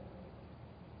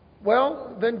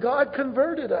 Well, then God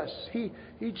converted us. He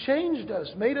changed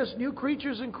us, made us new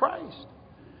creatures in Christ.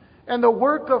 And the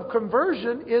work of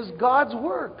conversion is God's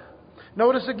work.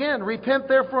 Notice again, repent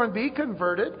therefore and be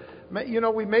converted. You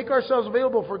know, we make ourselves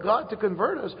available for God to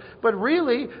convert us. But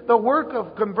really, the work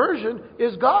of conversion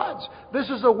is God's. This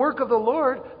is the work of the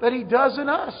Lord that He does in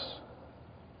us.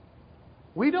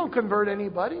 We don't convert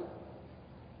anybody.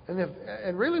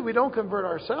 And really, we don't convert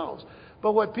ourselves.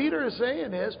 But what Peter is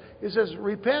saying is, he says,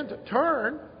 repent,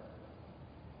 turn.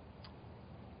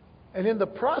 And in the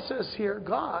process here,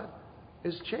 God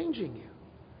is changing you.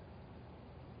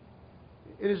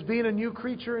 It is being a new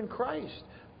creature in Christ.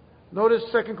 Notice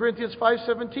 2 Corinthians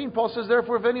 5:17. Paul says,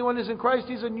 therefore, if anyone is in Christ,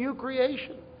 he's a new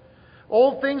creation.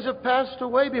 Old things have passed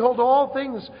away. Behold, all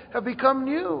things have become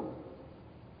new.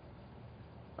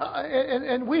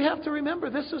 And we have to remember,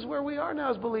 this is where we are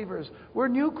now as believers. We're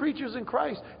new creatures in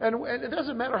Christ. And it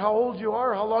doesn't matter how old you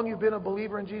are, how long you've been a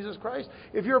believer in Jesus Christ.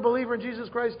 If you're a believer in Jesus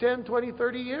Christ 10, 20,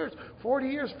 30 years, 40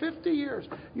 years, 50 years,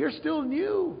 you're still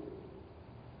new.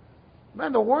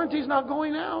 Man, the warranty's not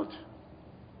going out.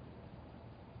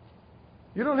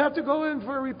 You don't have to go in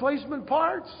for replacement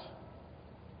parts.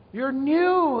 You're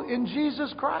new in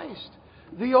Jesus Christ.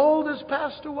 The old has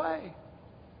passed away.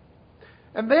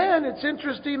 And then it's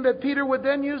interesting that Peter would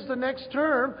then use the next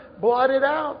term, blotted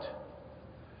out.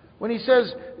 When he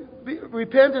says,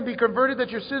 repent and be converted that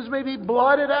your sins may be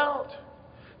blotted out.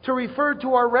 To refer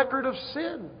to our record of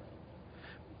sin.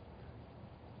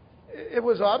 It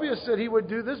was obvious that he would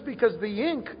do this because the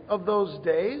ink of those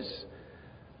days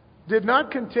did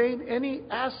not contain any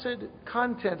acid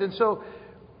content. And so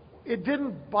it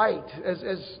didn't bite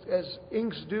as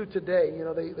inks do today. You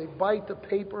know, they bite the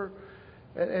paper.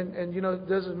 And you know, it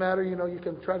doesn't matter, you know, you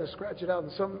can try to scratch it out.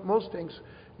 And most inks,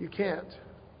 you can't.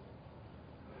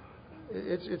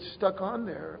 It's stuck on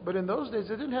there. But in those days,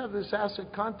 they didn't have this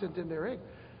acid content in their ink.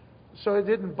 So it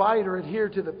didn't bite or adhere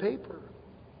to the paper.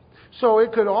 So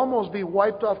it could almost be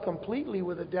wiped off completely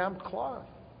with a damp cloth.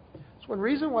 That's one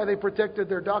reason why they protected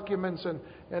their documents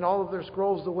and all of their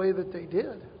scrolls the way that they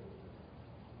did.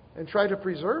 And tried to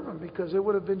preserve them, because it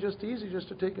would have been just easy just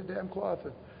to take a damp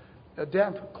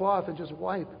cloth and just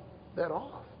wipe that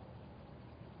off.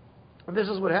 And this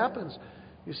is what happens.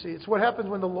 You see, it's what happens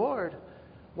when the Lord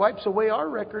wipes away our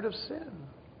record of sin.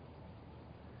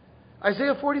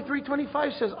 Isaiah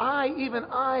 43:25 says, I, even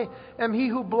I, am He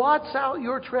who blots out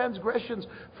your transgressions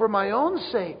for my own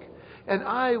sake, and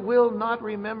I will not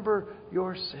remember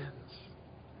your sins.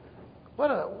 What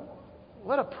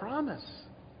a promise.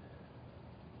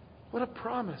 What a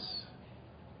promise.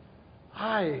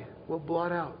 I will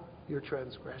blot out your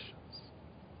transgressions.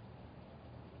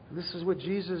 And this is what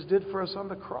Jesus did for us on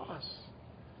the cross.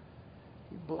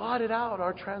 He blotted out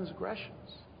our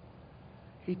transgressions.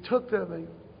 He took them and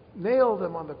nailed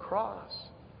them on the cross.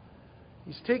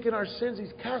 He's taken our sins.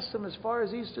 He's cast them as far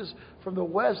as east is from the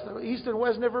west. The east and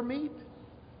west never meet.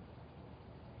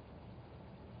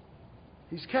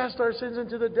 He's cast our sins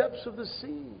into the depths of the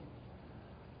sea,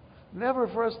 never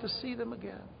for us to see them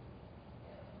again.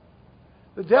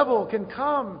 The devil can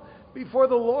come before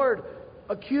the Lord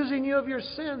accusing you of your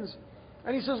sins.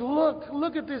 And he says,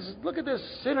 look at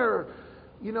this sinner,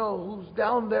 you know, who's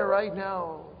down there right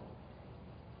now.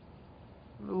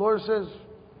 And the Lord says,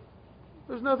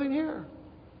 there's nothing here.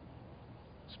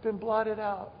 It's been blotted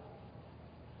out.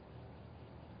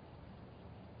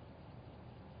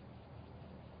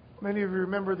 Many of you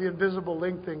remember the invisible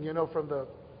link thing, you know, from the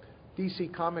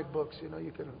DC comic books. You know,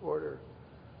 you can order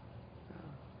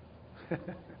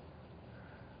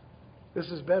This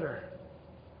is better.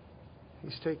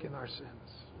 He's taken our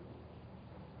sins.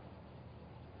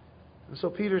 And so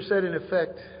Peter said, in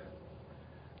effect,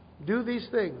 do these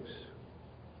things,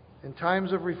 and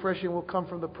times of refreshing will come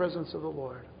from the presence of the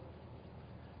Lord.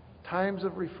 Times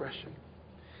of refreshing.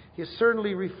 He is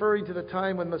certainly referring to the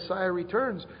time when Messiah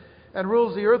returns and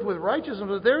rules the earth with righteousness.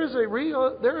 But there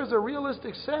is a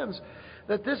realistic sense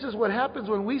that this is what happens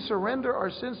when we surrender our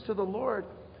sins to the Lord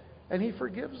and He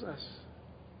forgives us.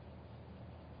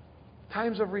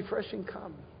 Times of refreshing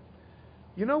come.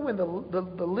 You know, when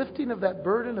the lifting of that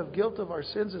burden of guilt of our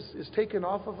sins is taken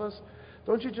off of us,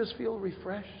 don't you just feel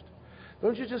refreshed?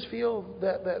 Don't you just feel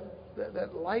that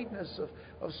lightness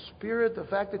of spirit, the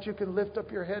fact that you can lift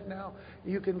up your head now,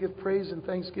 you can give praise and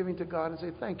thanksgiving to God and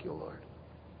say, thank you, Lord.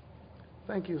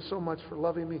 Thank you so much for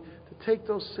loving me, to take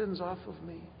those sins off of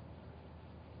me.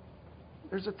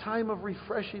 There's a time of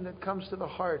refreshing that comes to the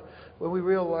heart when we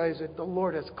realize that the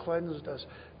Lord has cleansed us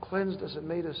and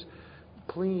made us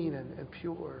clean and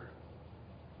pure.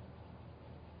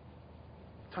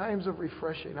 Times of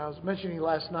refreshing. I was mentioning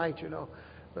last night,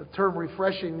 the term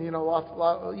refreshing,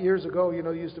 years ago,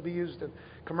 used to be used in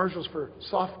commercials for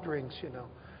soft drinks,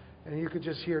 and you could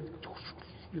just hear,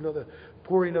 the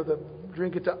pouring of the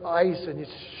drink into ice, and it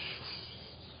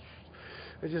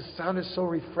just sounded so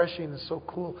refreshing and so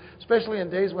cool, especially in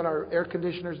days when our air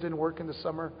conditioners didn't work in the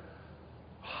summer.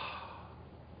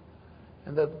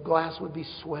 And the glass would be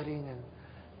sweating, and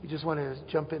you just want to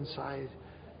jump inside,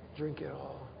 drink it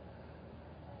all.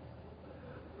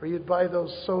 Or you'd buy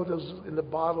those sodas in the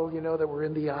bottle, that were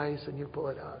in the ice, and you pull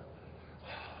it out.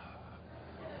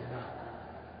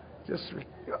 Just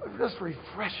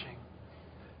refreshing.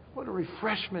 What a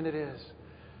refreshment it is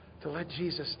to let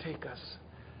Jesus take us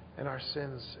and our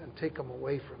sins and take them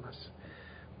away from us.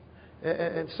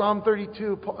 And Psalm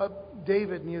 32,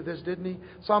 David knew this, didn't he?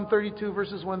 Psalm 32,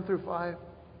 verses 1 through 5.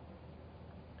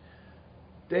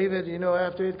 David,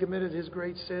 after he had committed his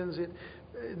great sins,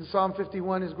 in Psalm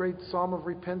 51, his great psalm of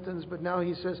repentance, but now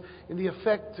he says, in the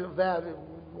effect of that,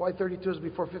 why 32 is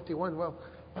before 51? Well,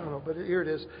 I don't know, but here it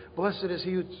is. Blessed is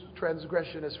he whose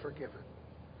transgression is forgiven.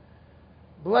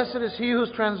 Blessed is he whose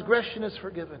transgression is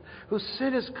forgiven, whose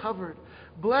sin is covered.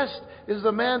 Blessed is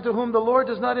the man to whom the Lord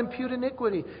does not impute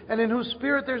iniquity, and in whose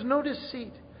spirit there's no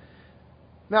deceit.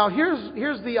 Now,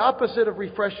 here's the opposite of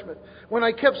refreshment. When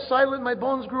I kept silent, my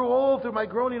bones grew old through my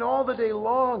groaning all the day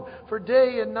long. For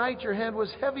day and night your hand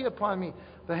was heavy upon me,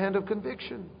 the hand of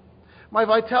conviction. My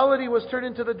vitality was turned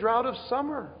into the drought of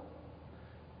summer.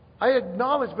 I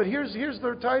acknowledge, but here's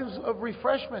the times of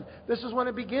refreshment. This is when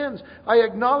it begins. I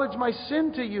acknowledge my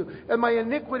sin to you, and my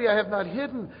iniquity I have not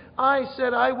hidden. I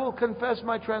said, I will confess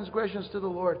my transgressions to the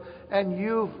Lord, and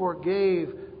you forgave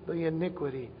the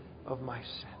iniquity of my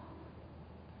sin.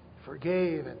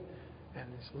 Forgave and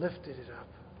lifted it up.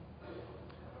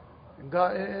 And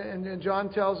God, and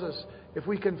John tells us, if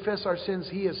we confess our sins,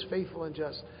 He is faithful and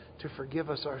just to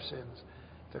forgive us our sins,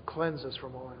 to cleanse us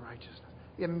from all unrighteousness.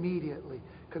 Immediately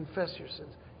confess your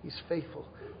sins. He's faithful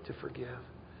to forgive.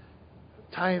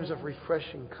 Times of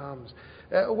refreshing comes.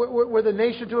 Were the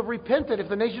nation to have repented, if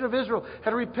the nation of Israel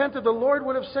had repented, the Lord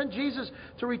would have sent Jesus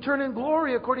to return in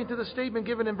glory, according to the statement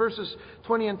given in verses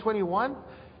 20 and 21.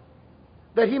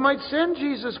 That He might send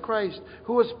Jesus Christ,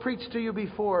 who was preached to you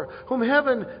before, whom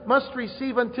heaven must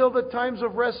receive until the times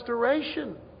of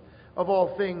restoration of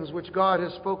all things, which God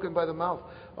has spoken by the mouth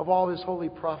of all His holy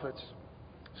prophets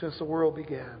since the world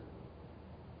began.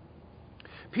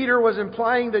 Peter was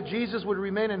implying that Jesus would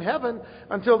remain in heaven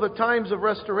until the times of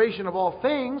restoration of all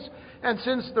things. And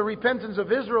since the repentance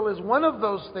of Israel is one of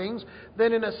those things,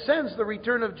 then in a sense the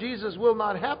return of Jesus will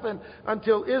not happen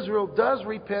until Israel does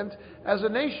repent as a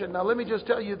nation. Now let me just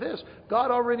tell you this.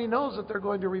 God already knows that they're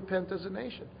going to repent as a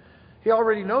nation. He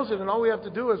already knows it, and all we have to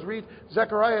do is read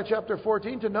Zechariah chapter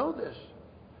 14 to know this.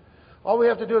 All we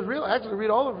have to do is read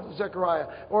all of Zechariah,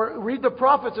 or read the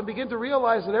prophets and begin to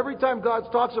realize that every time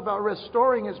God talks about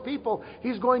restoring His people,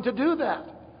 He's going to do that.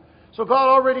 So God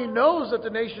already knows that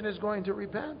the nation is going to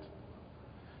repent.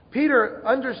 Peter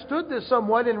understood this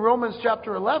somewhat in Romans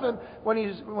chapter 11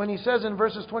 when he says in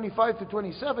verses 25 to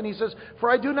 27, he says, For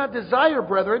I do not desire,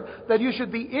 brethren, that you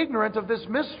should be ignorant of this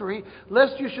mystery,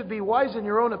 lest you should be wise in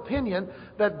your own opinion,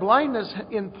 that blindness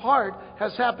in part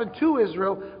has happened to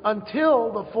Israel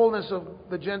until the fullness of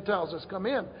the Gentiles has come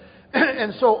in.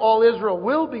 And so all Israel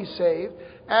will be saved,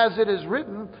 as it is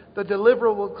written, the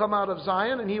deliverer will come out of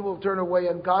Zion, and he will turn away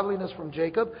ungodliness from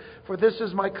Jacob, for this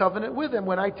is my covenant with him,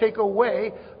 when I take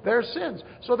away their sins.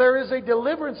 So there is a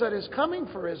deliverance that is coming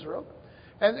for Israel.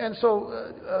 And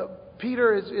so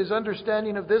Peter is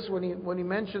understanding of this when he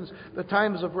mentions the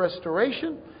times of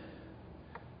restoration.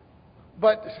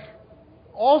 But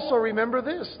also remember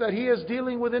this, that he is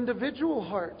dealing with individual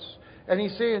hearts. And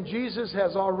he's saying Jesus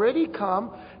has already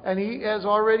come and he has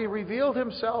already revealed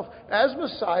himself as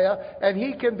Messiah, and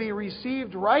he can be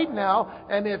received right now.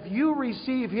 And if you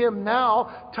receive him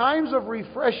now, times of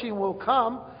refreshing will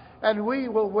come, and we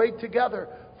will wait together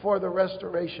for the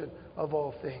restoration of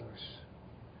all things.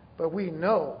 But we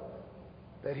know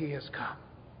that he has come.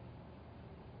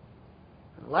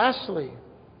 And lastly,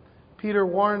 Peter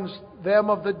warns them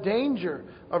of the danger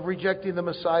of rejecting the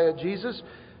Messiah Jesus.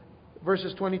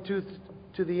 Verses 22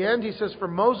 to the end, he says, "For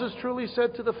Moses truly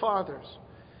said to the fathers,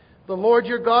 the Lord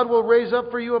your God will raise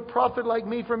up for you a prophet like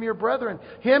me from your brethren.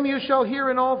 Him you shall hear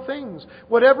in all things,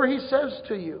 whatever he says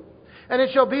to you. And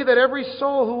it shall be that every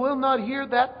soul who will not hear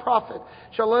that prophet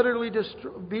shall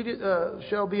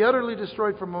be utterly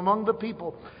destroyed from among the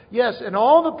people. Yes, and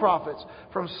all the prophets,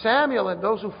 from Samuel and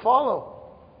those who follow,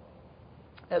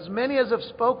 as many as have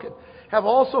spoken, have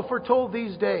also foretold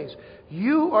these days.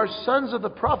 You are sons of the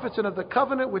prophets and of the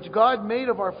covenant which God made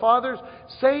of our fathers,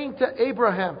 saying to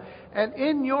Abraham, and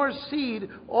in your seed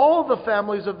all the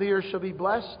families of the earth shall be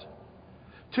blessed.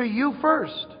 To you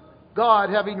first, God,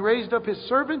 having raised up his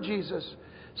servant Jesus,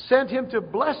 sent him to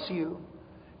bless you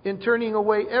in turning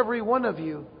away every one of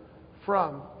you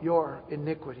from your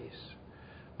iniquities."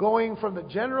 Going from the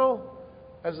general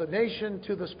as a nation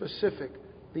to the specific,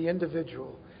 the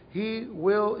individual. He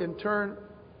will in turn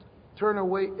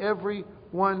away every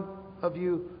one of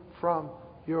you from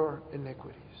your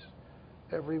iniquities.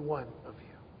 Every one of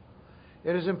you.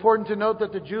 It is important to note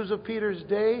that the Jews of Peter's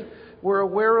day were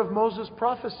aware of Moses'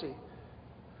 prophecy.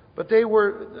 But there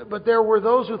were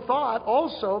those who thought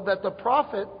also that the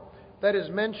prophet that is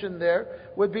mentioned there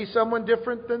would be someone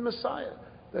different than Messiah.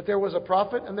 That there was a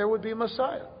prophet and there would be a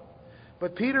Messiah.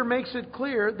 But Peter makes it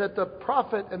clear that the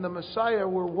prophet and the Messiah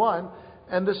were one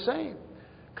and the same.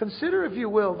 Consider, if you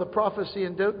will, the prophecy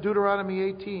in Deuteronomy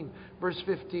 18, verse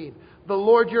 15. "The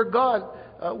Lord your God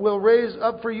will raise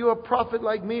up for you a prophet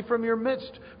like me from your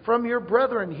midst, from your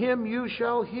brethren. Him you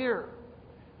shall hear."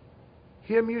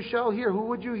 Him you shall hear. Who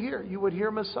would you hear? You would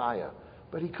hear Messiah,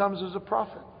 but he comes as a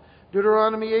prophet.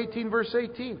 Deuteronomy 18, verse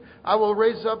 18. "I will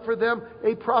raise up for them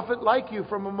a prophet like you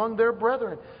from among their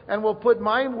brethren, and will put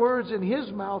my words in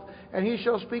his mouth, and he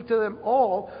shall speak to them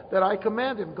all that I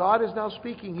command him." God is now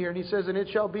speaking here, and he says, "And it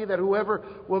shall be that whoever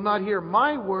will not hear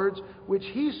my words, which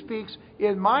he speaks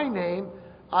in my name,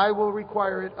 I will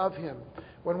require it of him."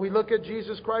 When we look at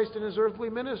Jesus Christ in his earthly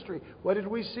ministry, what did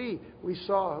we see? We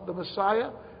saw the Messiah,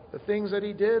 the things that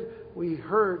he did. We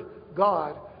heard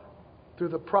God through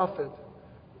the prophet.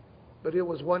 But it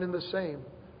was one and the same.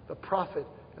 The prophet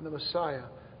and the Messiah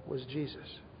was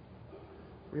Jesus.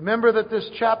 Remember that this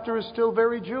chapter is still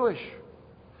very Jewish.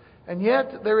 And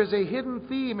yet there is a hidden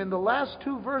theme in the last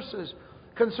two verses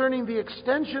concerning the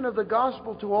extension of the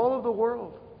gospel to all of the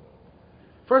world.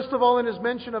 First of all, in his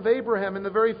mention of Abraham, in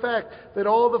the very fact that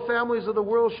all the families of the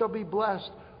world shall be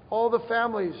blessed. All the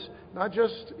families, not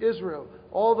just Israel,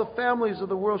 all the families of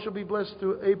the world shall be blessed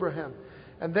through Abraham.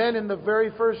 And then in the very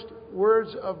first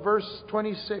words of verse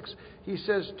 26, he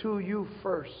says, "To you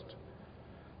first."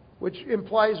 Which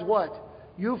implies what?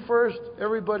 You first,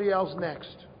 everybody else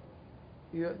next.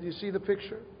 You see the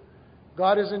picture?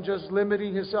 God isn't just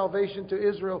limiting his salvation to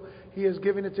Israel. He is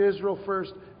giving it to Israel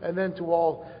first and then to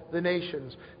all the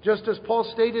nations. Just as Paul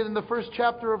stated in the first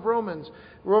chapter of Romans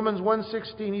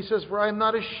 1:16, he says, "For I am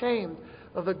not ashamed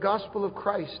of the gospel of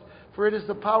Christ, for it is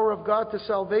the power of God to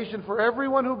salvation for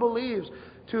everyone who believes,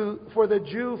 for the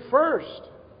Jew first,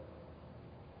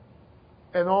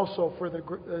 and also for the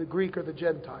Greek or the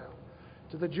Gentile."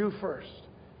 To the Jew first.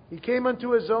 "He came unto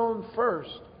his own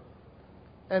first,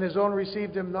 and his own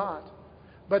received him not.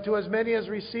 But to as many as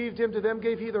received him, to them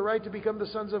gave he the right to become the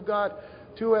sons of God,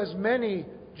 to as many,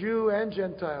 Jew and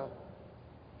Gentile,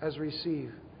 as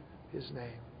receive his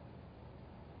name."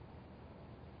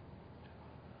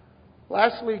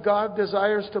 Lastly, God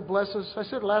desires to bless us. I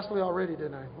said lastly already,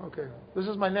 didn't I? Okay. This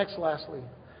is my next lastly.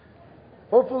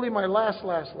 Hopefully my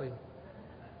lastly.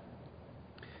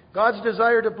 God's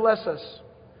desire to bless us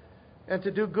and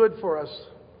to do good for us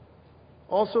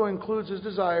also includes his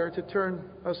desire to turn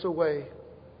us away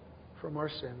from our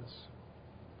sins.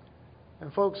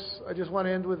 And folks, I just want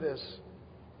to end with this.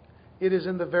 It is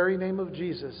in the very name of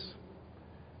Jesus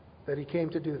that he came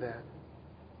to do that.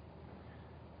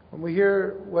 When we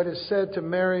hear what is said to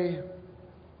Mary,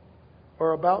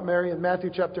 or about Mary in Matthew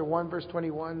chapter 1, verse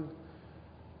 21,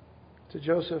 to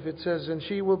Joseph, it says, "And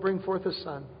she will bring forth a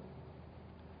son,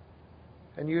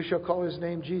 and you shall call his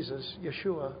name Jesus,"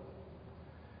 Yeshua,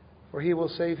 For He will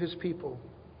save His people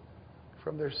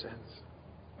from their sins.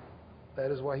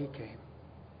 That is why He came.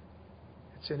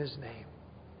 It's in His name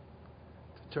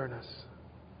to turn us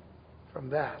from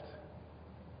that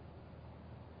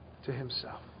to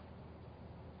Himself,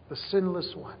 the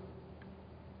sinless one.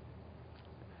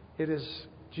 It is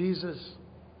Jesus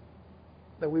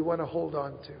that we want to hold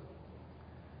on to,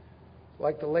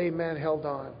 like the lame man held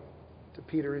on to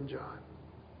Peter and John.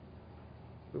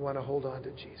 We want to hold on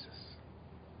to Jesus.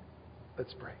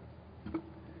 Let's pray.